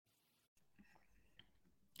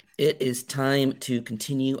It is time to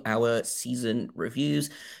continue our season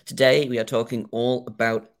reviews. Today, we are talking all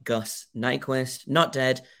about Gus Nyquist, not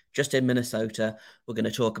dead, just in Minnesota. We're going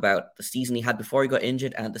to talk about the season he had before he got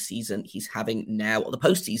injured and the season he's having now, or the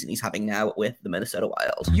postseason he's having now with the Minnesota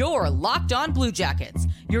Wild. You're Locked On Blue Jackets,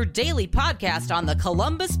 your daily podcast on the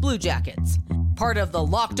Columbus Blue Jackets, part of the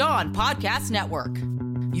Locked On Podcast Network.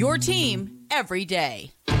 Your team every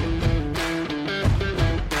day.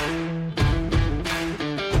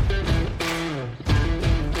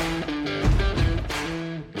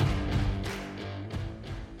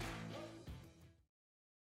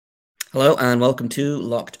 Hello and welcome to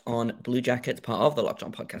Locked On Blue Jackets, part of the Locked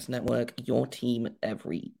On Podcast Network, your team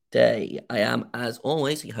every day. I am, as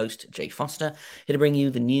always, your host, Jay Foster, here to bring you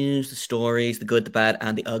the news, the stories, the good, the bad,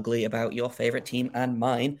 and the ugly about your favorite team and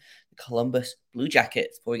mine, the Columbus Blue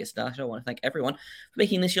Jackets. Before we get started, I want to thank everyone for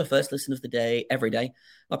making this your first listen of the day every day.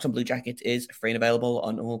 Locked On Blue Jackets is free and available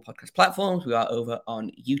on all podcast platforms. We are over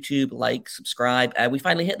on YouTube. Like, subscribe. We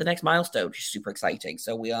finally hit the next milestone, which is super exciting.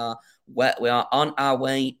 So we are on our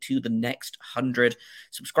way to the next 100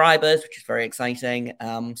 subscribers, which is very exciting.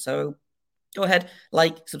 So go ahead,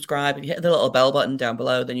 like, subscribe. If you hit the little bell button down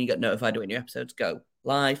below, then you get notified when new episodes go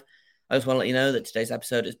live. I just want to let you know that today's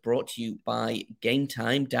episode is brought to you by Game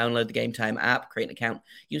Time. Download the Game Time app, create an account,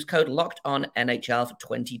 use code LOCKEDONNHL for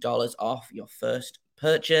 $20 off your first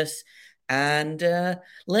purchase. And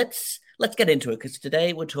let's get into it, because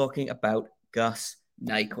today we're talking about Gus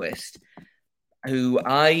Nyquist, who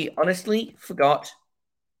I honestly forgot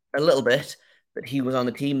a little bit that he was on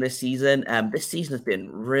the team this season. This season has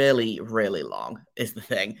been really, really long, is the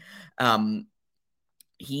thing.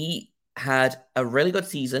 He had a really good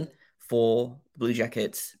season for the Blue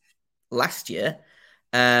Jackets last year.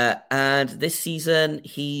 And this season,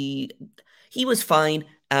 he was fine.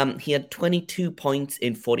 He had 22 points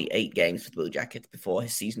in 48 games for the Blue Jackets before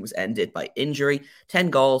his season was ended by injury. 10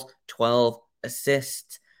 goals, 12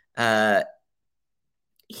 assists.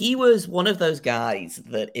 He was one of those guys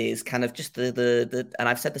that is kind of just the and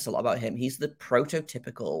I've said this a lot about him, he's the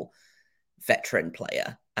prototypical veteran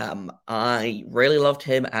player. I really loved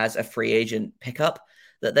him as a free agent pickup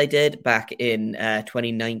that they did back in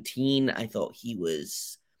 2019. I thought he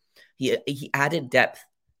added depth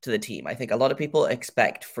to the team. I think a lot of people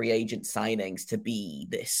expect free agent signings to be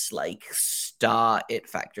this like star it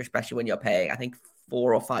factor, especially when you're paying, I think,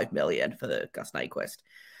 4 or 5 million for the Gus Nyquist.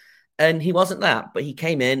 And he wasn't that, but he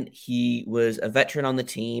came in, he was a veteran on the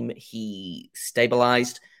team, he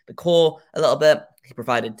stabilized the core a little bit, he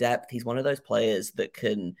provided depth. He's one of those players that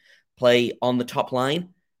can play on the top line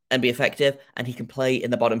and be effective, and he can play in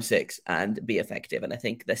the bottom six and be effective. And I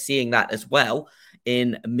think they're seeing that as well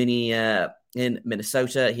in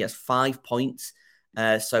Minnesota. He has 5 points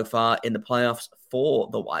so far in the playoffs for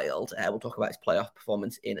the Wild. We'll talk about his playoff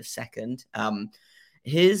performance in a second.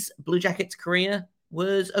 His Blue Jackets career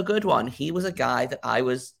was a good one. He was a guy that I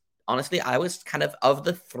was kind of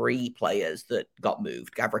the three players that got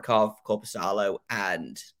moved, Gavrikov, Korpisalo,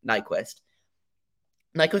 and Nyquist.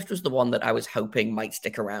 Nyquist was the one that I was hoping might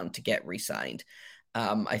stick around to get re-signed.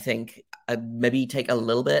 I think maybe take a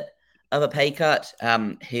little bit of a pay cut.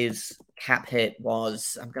 His cap hit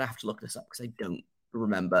was, I'm going to have to look this up because I don't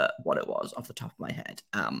remember what it was off the top of my head.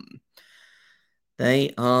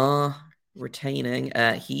 They are retaining.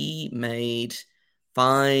 He made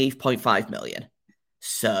 5.5 million.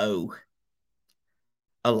 So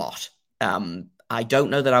a lot. I don't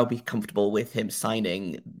know that I'll be comfortable with him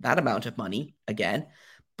signing that amount of money again,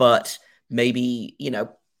 but maybe,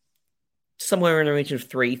 somewhere in the region of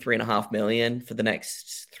 3.5 million for the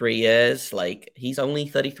next 3 years. Like, he's only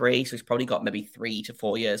 33, so he's probably got maybe 3 to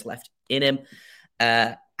 4 years left in him.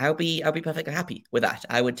 I'll be perfectly happy with that.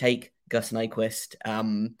 I would take Gus Nyquist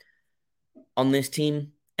on this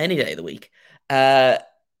team any day of the week.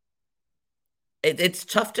 It's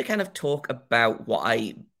tough to kind of talk about what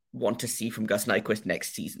I want to see from Gus Nyquist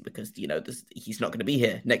next season, because he's not going to be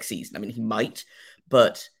here next season. I mean, he might,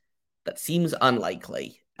 but that seems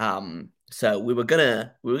unlikely. So we were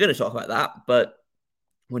gonna talk about that, but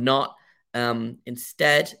we're not.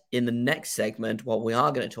 Instead, in the next segment, what we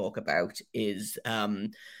are going to talk about is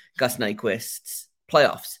Gus Nyquist's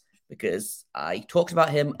playoffs, because I talked about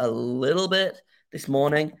him a little bit this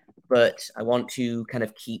morning, but I want to kind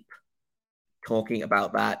of keep talking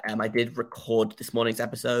about that. I did record this morning's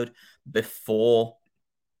episode before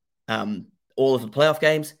all of the playoff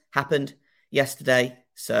games happened yesterday,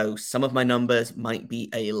 so some of my numbers might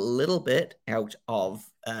be a little bit out of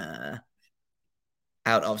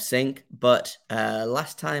sync. But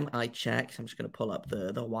last time I checked, I'm just going to pull up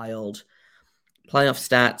the Wild playoff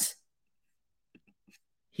stats.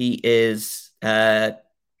 He is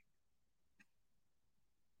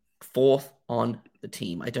fourth on the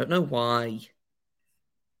team. I don't know why.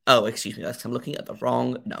 Oh, excuse me. I'm looking at the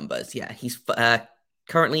wrong numbers. Yeah, he's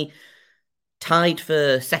currently tied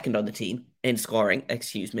for second on the team in scoring.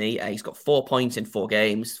 Excuse me. He's got 4 points in 4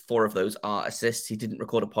 games. Four of those are assists. He didn't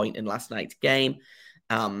record a point in last night's game.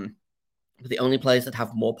 But the only players that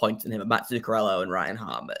have more points than him are Matt Zuccarello and Ryan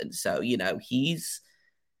Harmon. So he's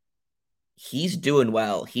doing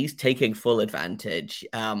well. He's taking full advantage,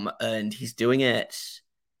 and he's doing it.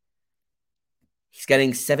 He's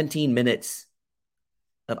getting 17 minutes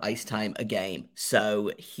of ice time a game.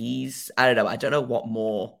 So I don't know what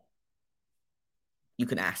more you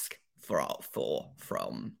can ask from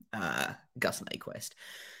Gus Nyquist.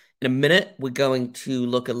 In a minute, we're going to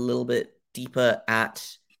look a little bit deeper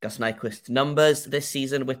at Gus Nyquist's numbers this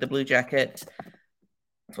season with the Blue Jackets.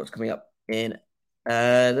 That's what's coming up in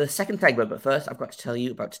the second segment. But first, I've got to tell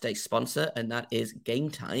you about today's sponsor, and that is Game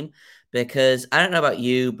Time. Because I don't know about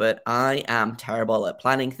you, but I am terrible at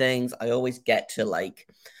planning things. I always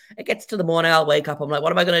it gets to the morning, I'll wake up, I'm like,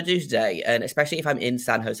 what am I going to do today? And especially if I'm in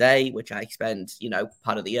San Jose, which I spend,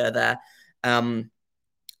 part of the year there, I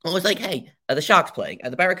was like, hey, are the Sharks playing? Are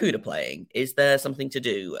the Barracuda playing? Is there something to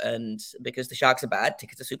do? And because the Sharks are bad,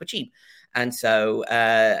 tickets are super cheap. And so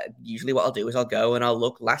usually what I'll do is I'll go and I'll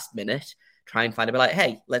look last minute, try and find a bit like,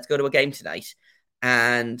 hey, let's go to a game tonight.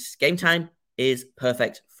 And Game Time is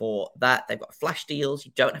perfect for that. They've got flash deals.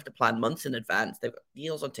 You don't have to plan months in advance. They've got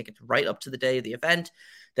deals on tickets right up to the day of the event.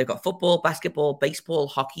 They've got football, basketball, baseball,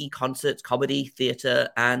 hockey, concerts, comedy, theater,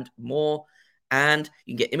 and more. And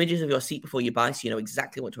you can get images of your seat before you buy, so you know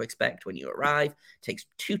exactly what to expect when you arrive. It takes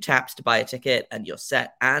 2 taps to buy a ticket, and you're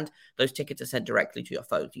set. And those tickets are sent directly to your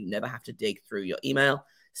phone, so you never have to dig through your email.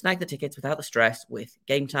 Snag the tickets without the stress with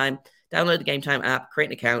Game Time. Download the Game Time app, create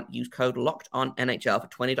an account, use code LOCKEDONNHL for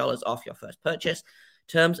 $20 off your first purchase.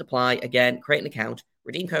 Terms apply. Again, create an account,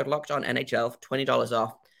 redeem code LOCKEDONNHL for $20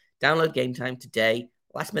 off. Download Game Time today.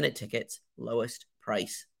 Last minute tickets, lowest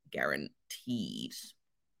price guaranteed.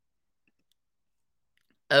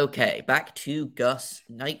 Okay, back to Gus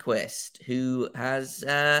Nyquist, who has,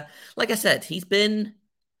 like I said, he's been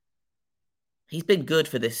good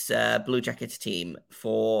for this Blue Jackets team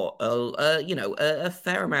for a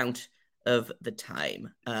fair amount of the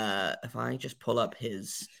time. If I just pull up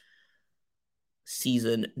his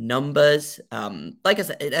season numbers, like I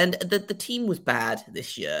said, and the team was bad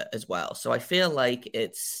this year as well, so I feel like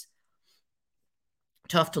it's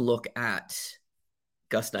tough to look at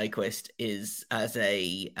Gus Nyquist is as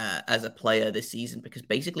a player this season because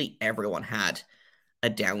basically everyone had a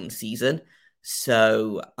down season.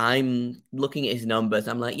 So I'm looking at his numbers.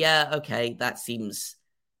 I'm like, yeah, okay, that seems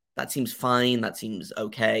fine. That seems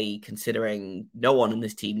okay considering no one in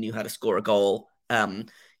this team knew how to score a goal.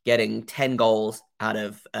 Getting 10 goals out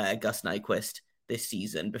of Gus Nyquist this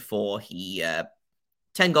season before he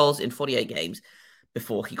 10 goals in 48 games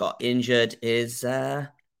before he got injured is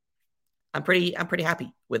I'm pretty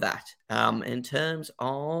happy with that. In terms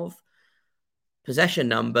of possession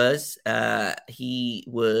numbers, he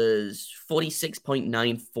was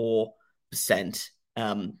 46.94%,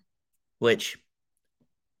 which,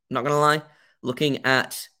 not going to lie, looking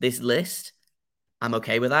at this list, I'm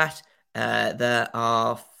okay with that. There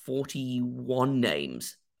are 41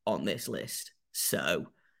 names on this list, so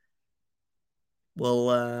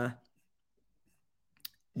we'll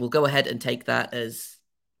go ahead and take that as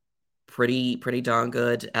pretty darn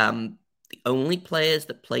good. The only players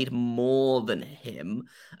that played more than him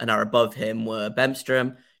and are above him were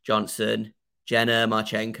Bemstrom, Johnson, Jenner,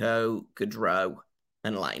 Marchenko, Gaudreau,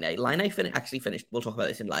 and Line. Actually finished. We'll talk about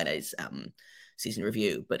this in Line's season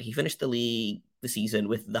review, but he finished the season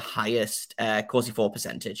with the highest Corsi 4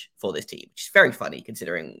 percentage for this team, which is very funny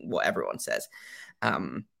considering what everyone says.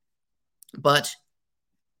 But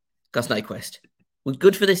Gus Nyquist was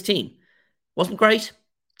good for this team. Wasn't great.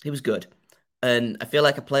 He was good. And I feel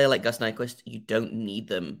like a player like Gus Nyquist, you don't need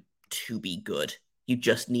them to be good. You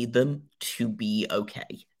just need them to be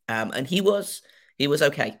okay. And he was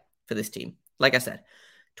okay for this team. Like I said,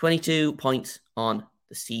 22 points on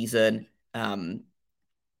the season.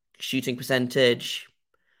 Shooting percentage,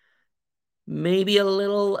 maybe a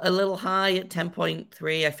little high at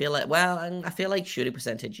 10.3. I feel like shooting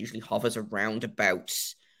percentage usually hovers around about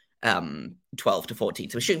 12 to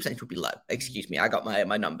 14. So shooting percentage would be low. Excuse me, I got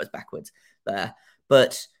my numbers backwards there.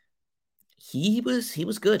 But he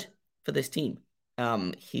was good for this team.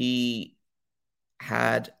 He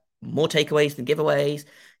had more takeaways than giveaways,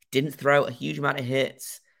 didn't throw a huge amount of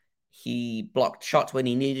hits. He blocked shots when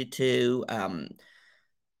he needed to.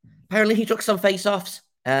 Apparently he took some face-offs.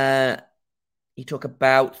 He took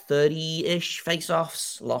about 30-ish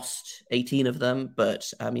face-offs, lost 18 of them.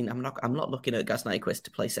 But I mean, I'm not looking at Gus Nyquist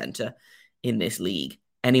to play center in this league.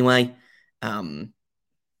 Anyway, um,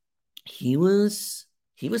 he was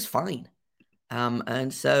he was fine.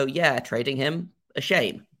 And so yeah, trading him a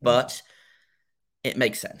shame, but it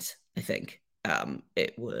makes sense, I think.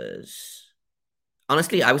 It was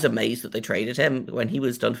honestly, I was amazed that they traded him when he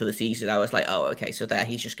was done for the season. I was like, oh, okay, so there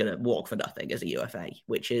he's just going to walk for nothing as a UFA,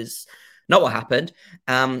 which is not what happened.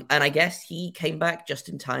 And I guess he came back just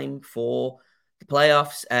in time for the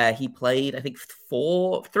playoffs. He played, I think,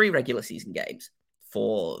 three regular season games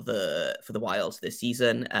for the Wilds this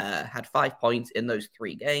season. Had 5 points in those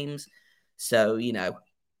three games, so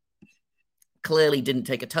clearly didn't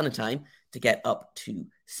take a ton of time to get up to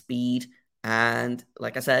speed. And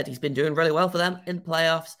like I said, he's been doing really well for them in the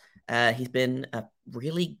playoffs. He's been a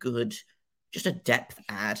really good, just a depth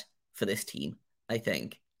add for this team, I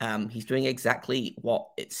think. He's doing exactly what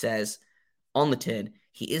it says on the tin.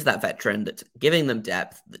 He is that veteran that's giving them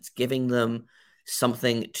depth, that's giving them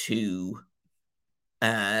something to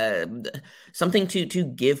uh,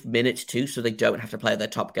 to give minutes to, so they don't have to play their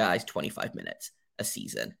top guys 25 minutes a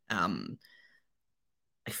season.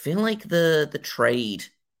 I feel like the trade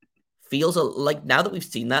feels like, now that we've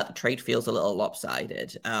seen that, the trade feels a little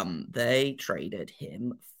lopsided. They traded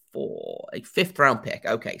him for a fifth round pick.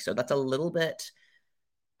 Okay, so that's a little bit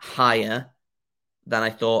higher than I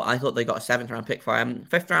thought. I thought they got a seventh round pick for him.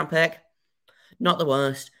 Fifth round pick, not the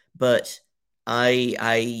worst, but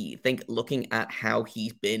I think looking at how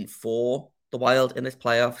he's been for the Wild in this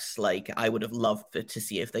playoffs, like I would have loved to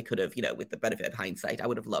see if they could have, with the benefit of hindsight, I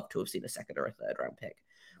would have loved to have seen a second or a third round pick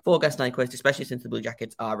for Gus Nyquist, especially since the Blue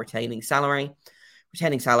Jackets are retaining salary.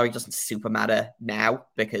 Retaining salary doesn't super matter now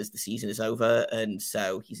because the season is over, and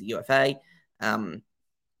so he's a UFA.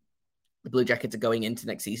 The Blue Jackets are going into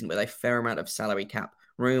next season with a fair amount of salary cap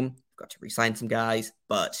room. Got to re-sign some guys,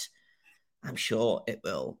 but I'm sure it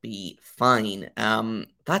will be fine.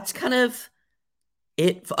 That's kind of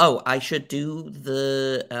it. I should do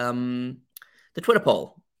the Twitter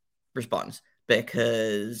poll response,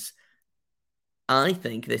 because I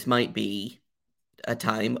think this might be a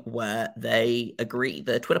time where they agree.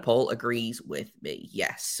 The Twitter poll agrees with me.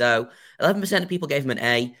 Yes. So 11% of people gave him an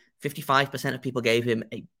A, 55% of people gave him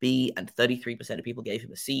a B, and 33% of people gave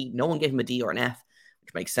him a C. No one gave him a D or an F,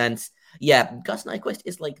 which makes sense. Yeah, Gus Nyquist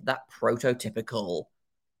is like that prototypical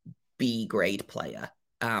B grade player.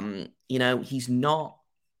 He's not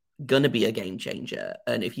gonna be a game changer.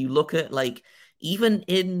 And if you look at, like, even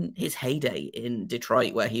in his heyday in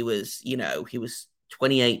Detroit, where he was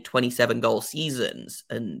 28, 27 goal seasons,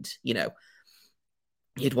 and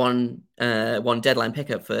he'd won deadline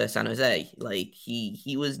pickup for San Jose. Like,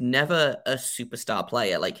 he was never a superstar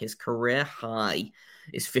player. Like, his career high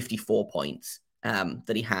is 54 points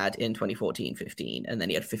that he had in 2014-15, and then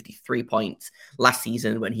he had 53 points last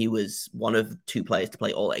season when he was one of two players to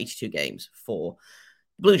play all 82 games for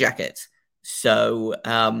Blue Jackets. So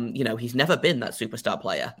he's never been that superstar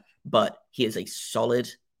player, but he is a solid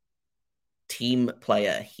team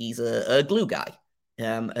player. He's a glue guy,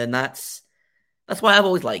 and that's why I've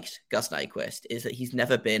always liked Gus Nyquist, is that he's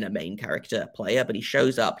never been a main character player, but he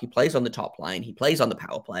shows up, he plays on the top line, he plays on the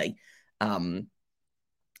power play.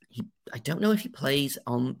 I don't know if he plays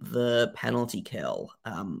on the penalty kill.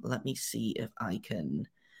 Let me see if I can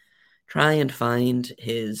try and find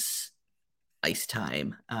his ice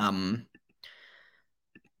time.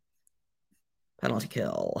 Penalty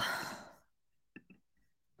kill.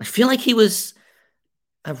 I feel like he was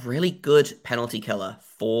a really good penalty killer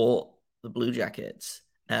for the Blue Jackets.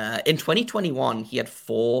 In 2021, he had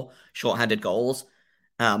 4 shorthanded goals.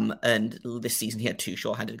 And this season, he had 2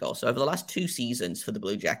 shorthanded goals. So over the last 2 seasons for the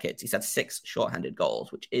Blue Jackets, he's had 6 shorthanded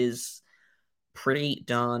goals, which is pretty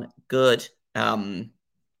darn good. I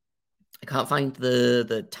can't find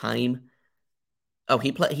the time. Oh,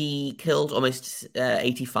 he killed almost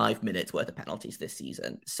 85 minutes worth of penalties this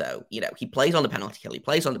season. So, he plays on the penalty kill, he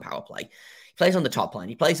plays on the power play, he plays on the top line,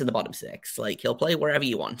 he plays in the bottom 6. Like, he'll play wherever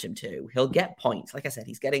you want him to. He'll get points. Like I said,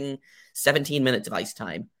 he's getting 17 minutes of ice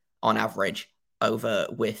time on average over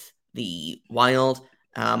with the Wild.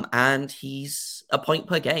 And he's a point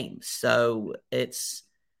per game. So it's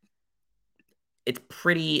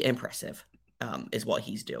pretty impressive, is what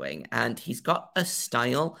he's doing. And he's got a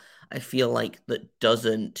style, I feel like, that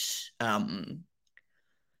doesn't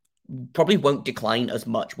probably won't decline as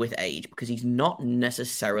much with age, because he's not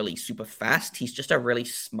necessarily super fast. He's just a really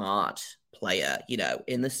smart player,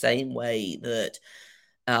 in the same way that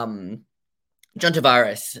John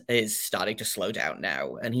Tavares is starting to slow down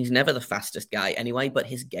now, and he's never the fastest guy anyway, but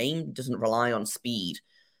his game doesn't rely on speed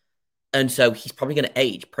And so he's probably going to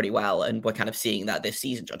age pretty well. And we're kind of seeing that this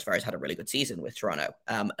season. John Tavares had a really good season with Toronto.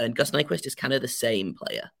 And Gus Nyquist is kind of the same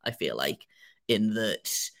player, I feel like, in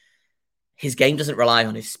that his game doesn't rely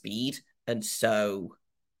on his speed. And so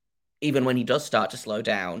even when he does start to slow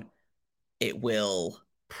down, it will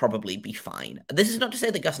probably be fine. This is not to say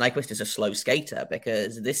that Gus Nyquist is a slow skater,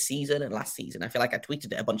 because this season and last season, I feel like I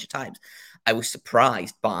tweeted it a bunch of times. I was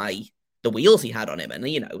surprised by the wheels he had on him. And,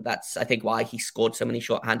 that's, I think, why he scored so many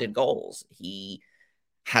shorthanded goals. He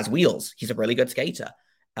has wheels. He's a really good skater.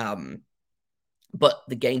 But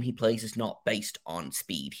the game he plays is not based on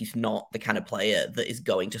speed. He's not the kind of player that is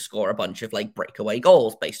going to score a bunch of breakaway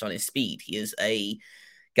goals based on his speed. He is a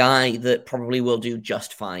guy that probably will do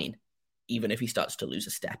just fine, even if he starts to lose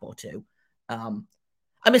a step or two.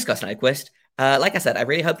 I miss Gus Nyquist. Like I said, I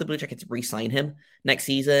really hope the Blue Jackets re-sign him next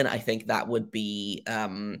season. I think that would be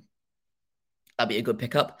that'd be a good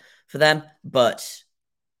pickup for them. But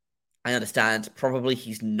I understand probably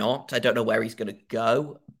he's not. I don't know where he's going to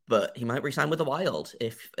go, but he might resign with the Wild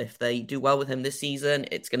if they do well with him this season.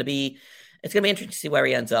 It's going to be interesting to see where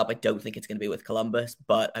he ends up. I don't think it's going to be with Columbus,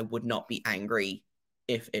 but I would not be angry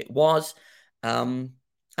if it was. And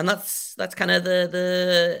that's kind of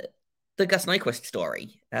the Gus Nyquist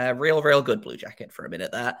story. Real good Blue Jacket for a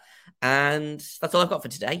minute there. And that's all I've got for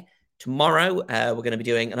today. Tomorrow, we're going to be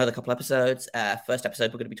doing another couple episodes. First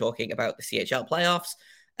episode, we're going to be talking about the CHL playoffs.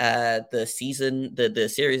 The season, the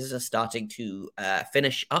series are starting to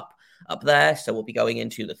finish up there. So we'll be going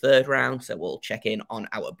into the third round. So we'll check in on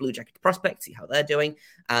our Blue Jacket prospects, see how they're doing.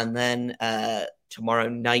 And then tomorrow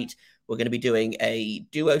night, we're going to be doing a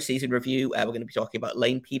duo season review. We're going to be talking about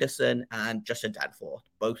Lane Peterson and Justin Danforth,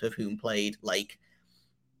 both of whom played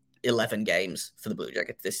 11 games for the Blue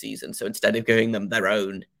Jackets this season. So instead of giving them their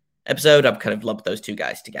own episode, I've kind of lumped those two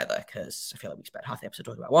guys together because I feel like we spent half the episode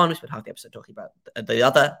talking about one, we spent half the episode talking about the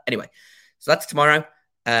other. Anyway, so that's tomorrow.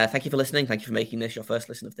 Thank you for listening. Thank you for making this your first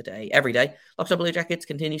listen of the day every day. Locked On Blue Jackets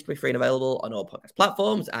continues to be free and available on all podcast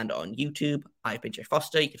platforms and on YouTube. I've been Jay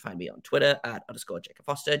Foster. You can find me on Twitter at _Jacob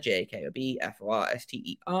Foster, JAKOBFORSTER.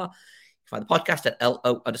 You can find the podcast at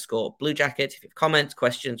LO_Blue Jackets. If you have comments,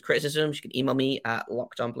 questions, criticisms, you can email me at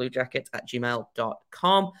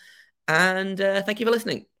lockedonbluejackets@gmail.com. And thank you for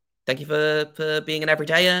listening. Thank you for being an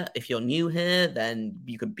everydayer. If you're new here, then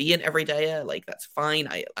you can be an everydayer. That's fine.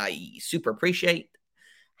 I super appreciate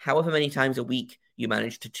however many times a week you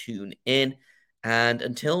manage to tune in. And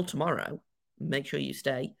until tomorrow, make sure you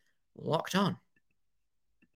stay locked on.